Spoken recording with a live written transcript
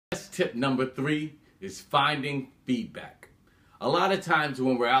tip number 3 is finding feedback. A lot of times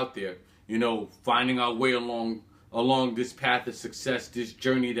when we're out there, finding our way along this path of success, this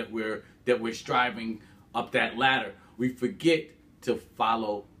journey that we're striving up that ladder, we forget to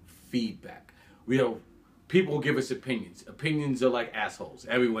follow feedback. People give us opinions. Opinions are like assholes.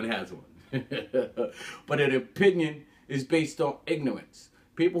 Everyone has one. But an opinion is based on ignorance.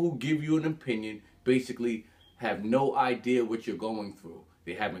 People who give you an opinion basically have no idea what you're going through.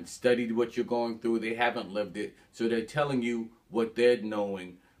 They haven't studied what you're going through. They haven't lived it. So they're telling you what they're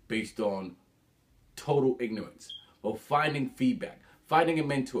knowing based on total ignorance. Well, finding feedback, finding a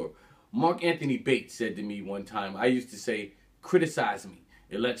mentor. Mark Anthony Bates said to me one time, I used to say, criticize me.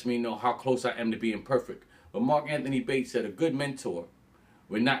 It lets me know how close I am to being perfect. But Mark Anthony Bates said a good mentor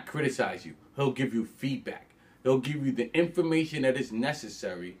will not criticize you. He'll give you feedback. He'll give you the information that is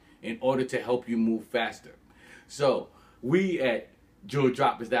necessary in order to help you move faster. So we at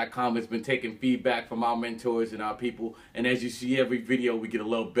JewelDroppers.com has been taking feedback from our mentors and our people. And as you see every video, we get a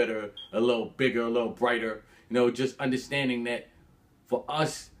little better, a little bigger, a little brighter. Just understanding that for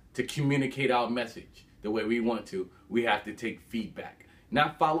us to communicate our message the way we want to, we have to take feedback.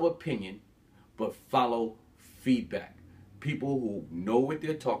 Not follow opinion, but follow feedback. People who know what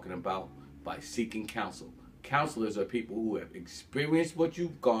they're talking about by seeking counsel. Counselors are people who have experienced what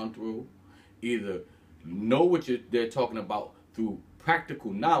you've gone through, either know what they're talking about through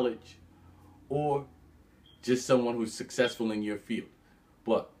practical knowledge, or just someone who's successful in your field.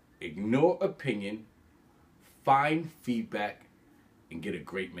 But ignore opinion, find feedback, and get a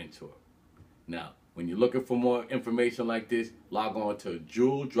great mentor. Now, when you're looking for more information like this, log on to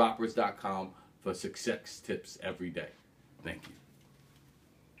JewelDroppers.com for success tips every day. Thank you.